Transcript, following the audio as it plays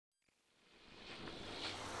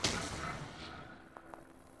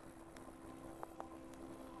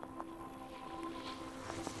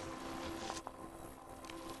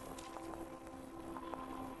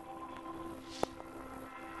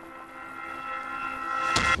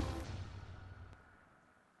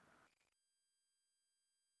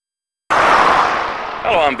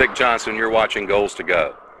I'm Vic Johnson. You're watching Goals to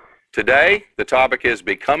Go. Today, the topic is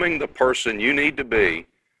becoming the person you need to be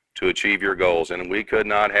to achieve your goals, and we could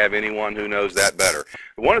not have anyone who knows that better.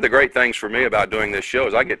 One of the great things for me about doing this show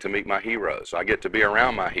is I get to meet my heroes. I get to be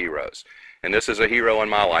around my heroes, and this is a hero in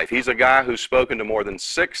my life. He's a guy who's spoken to more than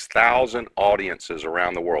 6,000 audiences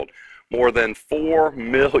around the world, more than 4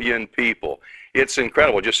 million people. It's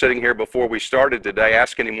incredible. Just sitting here before we started today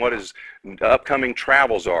asking him what his upcoming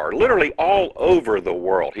travels are, literally all over the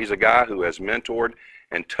world. He's a guy who has mentored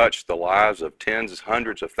and touched the lives of tens,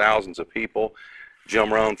 hundreds of thousands of people.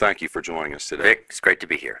 Jim Rohn, thank you for joining us today. Vic, it's great to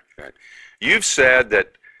be here. Okay. You've said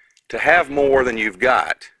that to have more than you've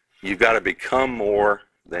got to become more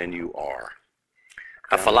than you are.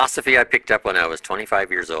 A philosophy I picked up when I was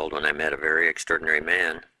 25 years old when I met a very extraordinary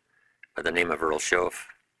man by the name of Earl Schoaf.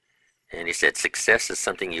 And he said, success is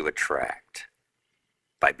something you attract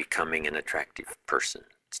by becoming an attractive person.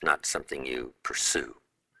 It's not something you pursue.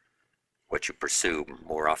 What you pursue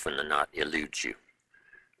more often than not eludes you.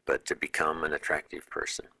 But to become an attractive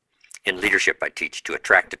person. In leadership I teach, to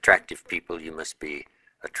attract attractive people, you must be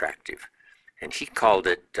attractive. And he called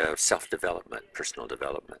it self-development, personal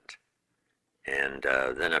development. And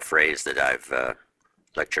then a phrase that I've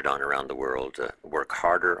lectured on around the world, work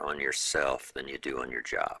harder on yourself than you do on your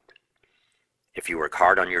job. If you work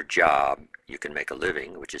hard on your job, you can make a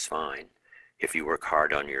living, which is fine. If you work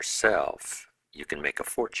hard on yourself, you can make a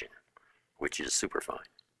fortune, which is super fine.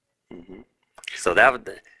 Mm-hmm. So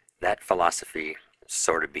that philosophy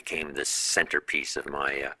sort of became the centerpiece of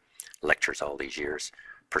my lectures all these years.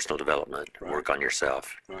 Personal development, right. Work on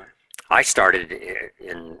yourself. Right. I started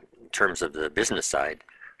in terms of the business side,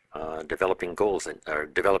 developing goals or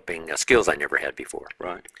developing skills I never had before,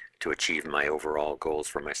 right, to achieve my overall goals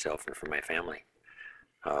for myself and for my family.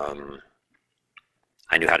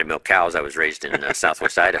 I knew how to milk cows. I was raised in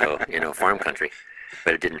southwest Idaho, farm country,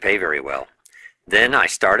 but it didn't pay very well. Then I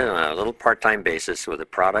started on a little part-time basis with a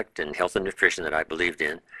product in health and nutrition that I believed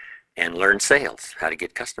in, and learned sales, how to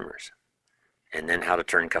get customers, and then how to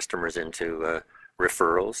turn customers into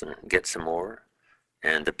referrals and get some more.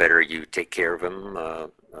 And the better you take care of them,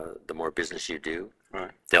 the more business you do.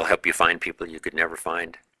 Right. They'll help you find people you could never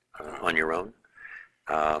find on your own.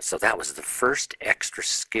 So that was the first extra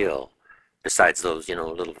skill, besides those,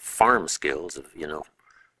 little farm skills of,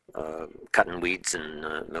 cutting weeds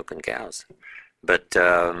and milking cows. But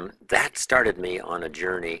that started me on a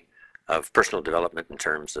journey of personal development in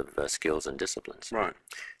terms of skills and disciplines. Right.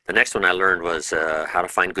 The next one I learned was how to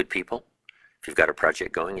find good people. If you've got a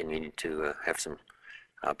project going and you need to have some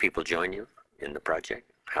people join you in the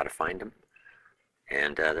project, how to find them.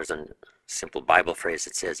 And there's a simple Bible phrase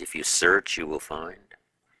that says, if you search, you will find.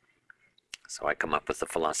 So I come up with the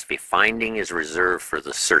philosophy, finding is reserved for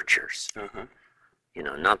the searchers. Uh-huh.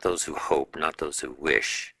 Not those who hope, not those who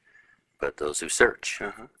wish, but those who search.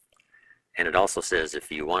 Uh-huh. And it also says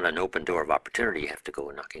if you want an open door of opportunity, you have to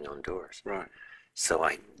go knocking on doors. Right. So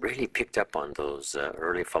I really picked up on those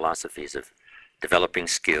early philosophies of developing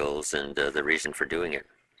skills and the reason for doing it.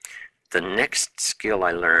 The next skill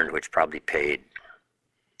I learned, which probably paid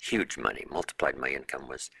huge money, multiplied my income,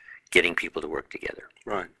 was getting people to work together.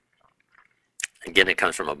 Right. Again, it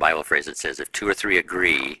comes from a Bible phrase that says, if 2 or 3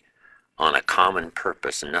 agree on a common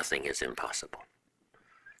purpose, nothing is impossible.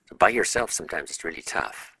 So by yourself, sometimes it's really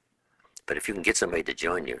tough. But if you can get somebody to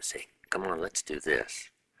join you and say, come on, let's do this.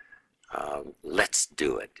 Let's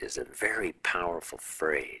do it is a very powerful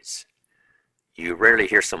phrase. You rarely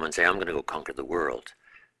hear someone say, I'm going to go conquer the world.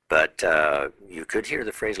 But you could hear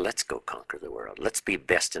the phrase, let's go conquer the world. Let's be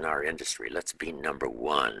best in our industry. Let's be number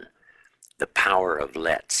one. The power of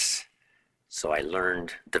let's. So I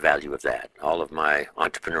learned the value of that. All of my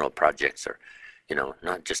entrepreneurial projects are,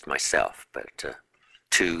 not just myself, but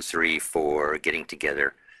 2, 3, 4 getting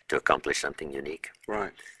together to accomplish something unique.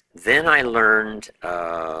 Right. Then I learned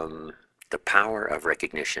the power of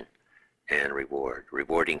recognition and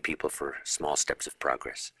rewarding people for small steps of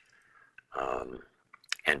progress.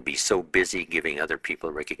 And be so busy giving other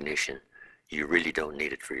people recognition, you really don't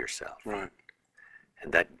need it for yourself. Right.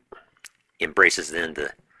 And that embraces then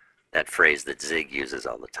that phrase that Zig uses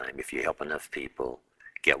all the time. If you help enough people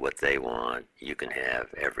get what they want, you can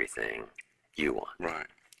have everything you want. Right.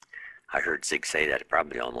 I heard Zig say that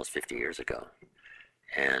probably almost 50 years ago.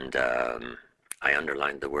 And I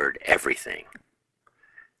underlined the word everything.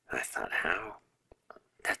 I thought, how?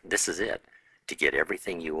 This is it. To get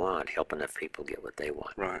everything you want, help enough people get what they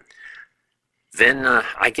want. Right. Then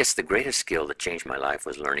I guess the greatest skill that changed my life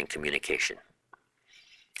was learning communication.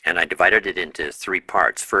 And I divided it into 3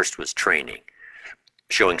 parts. First was training,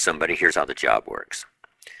 showing somebody, here's how the job works.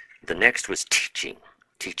 The next was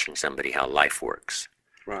teaching somebody how life works.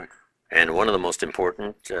 Right. And one of the most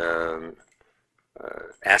important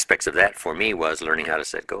aspects of that for me was learning how to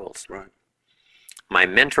set goals. Right. My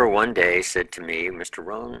mentor one day said to me, Mr.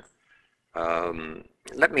 Rohn,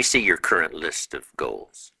 let me see your current list of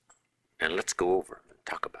goals, and let's go over and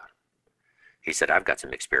talk about it. He said, I've got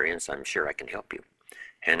some experience. I'm sure I can help you.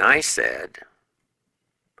 And I said,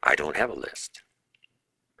 I don't have a list.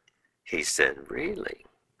 He said, really?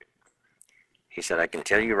 He said, I can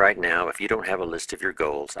tell you right now, if you don't have a list of your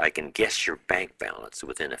goals, I can guess your bank balance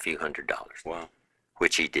within a few $100s. Wow.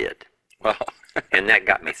 Which he did. Wow. And that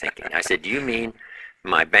got me thinking. I said, do you mean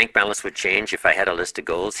my bank balance would change if I had a list of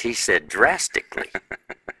goals? He said, drastically.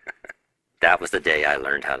 That was the day I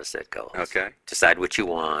learned how to set goals. Okay. Decide what you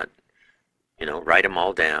want. You know, write them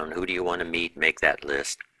all down. Who do you want to meet? Make that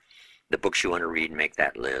list. The books you want to read, make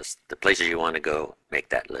that list. The places you want to go, make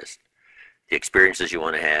that list. The experiences you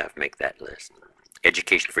want to have, make that list.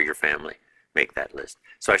 Education for your family, make that list.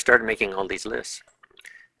 So I started making all these lists.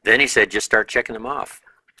 Then he said, just start checking them off.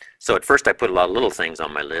 So at first I put a lot of little things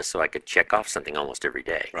on my list so I could check off something almost every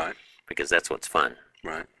day. Right. Because that's what's fun.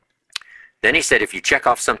 Right. Then he said, if you check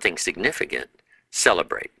off something significant,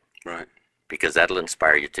 celebrate. Right. Because that'll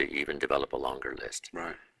inspire you to even develop a longer list.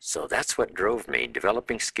 Right. So that's what drove me,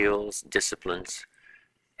 developing skills, disciplines,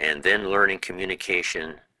 and then learning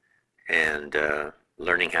communication and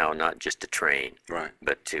learning how not just to train, Right.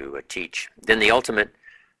 but to teach. Then the ultimate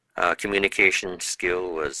communication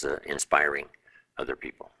skill was inspiring other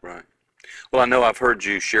people. Right. Well, I know I've heard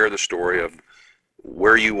you share the story of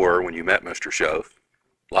where you were when you met Mr. Schoaf.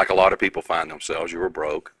 Like a lot of people find themselves, you were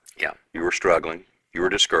broke. Yeah. You were struggling. You were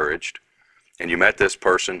discouraged. And you met this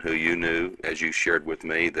person who you knew, as you shared with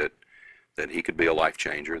me, that he could be a life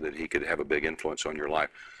changer, that he could have a big influence on your life.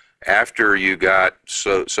 After you got,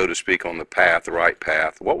 so to speak, on the path, the right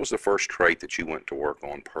path, what was the first trait that you went to work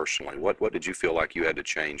on personally? What did you feel like you had to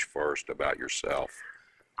change first about yourself?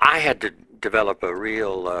 I had to develop a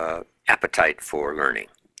real appetite for learning.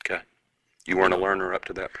 Okay. You weren't a learner up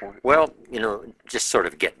to that point? Well, just sort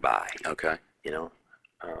of get by. Okay.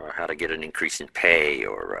 How to get an increase in pay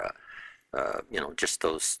or, just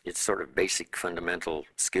those it's sort of basic fundamental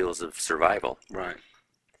skills of survival. Right.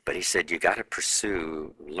 But he said, you got to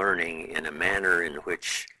pursue learning in a manner in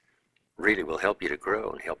which really will help you to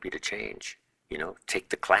grow and help you to change. Take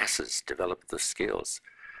the classes, develop the skills.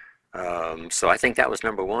 So I think that was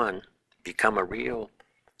number one, become a real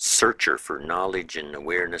searcher for knowledge and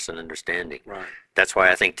awareness and understanding. Right. That's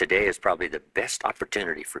why I think today is probably the best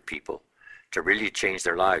opportunity for people to really change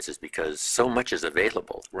their lives, is because so much is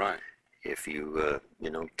available. Right. If you,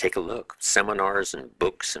 take a look, seminars and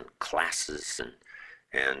books and classes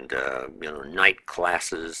and night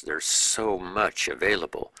classes, there's so much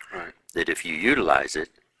available. Right. That if you utilize it,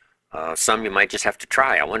 some you might just have to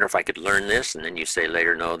try. I wonder if I could learn this, and then you say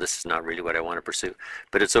later, no, this is not really what I want to pursue.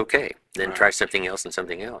 But it's okay. Then Right. try something else and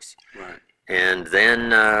something else. Right. And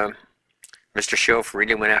then Mr. Schoaf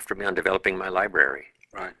really went after me on developing my library.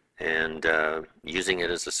 Right. And using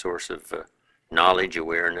it as a source of knowledge,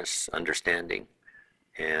 awareness, understanding.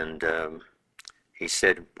 And he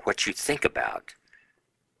said, what you think about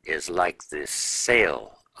is like the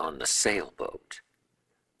sail on the sailboat.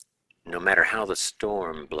 No matter how the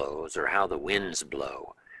storm blows or how the winds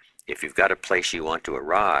blow, if you've got a place you want to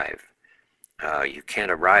arrive, you can't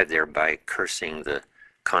arrive there by cursing the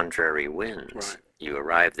contrary winds. Right. You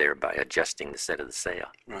arrive there by adjusting the set of the sail.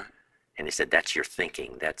 Right. And he said, that's your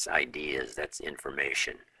thinking, that's ideas, that's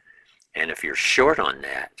information. And if you're short on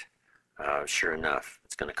that, sure enough,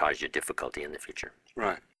 it's going to cause you difficulty in the future.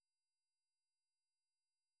 Right.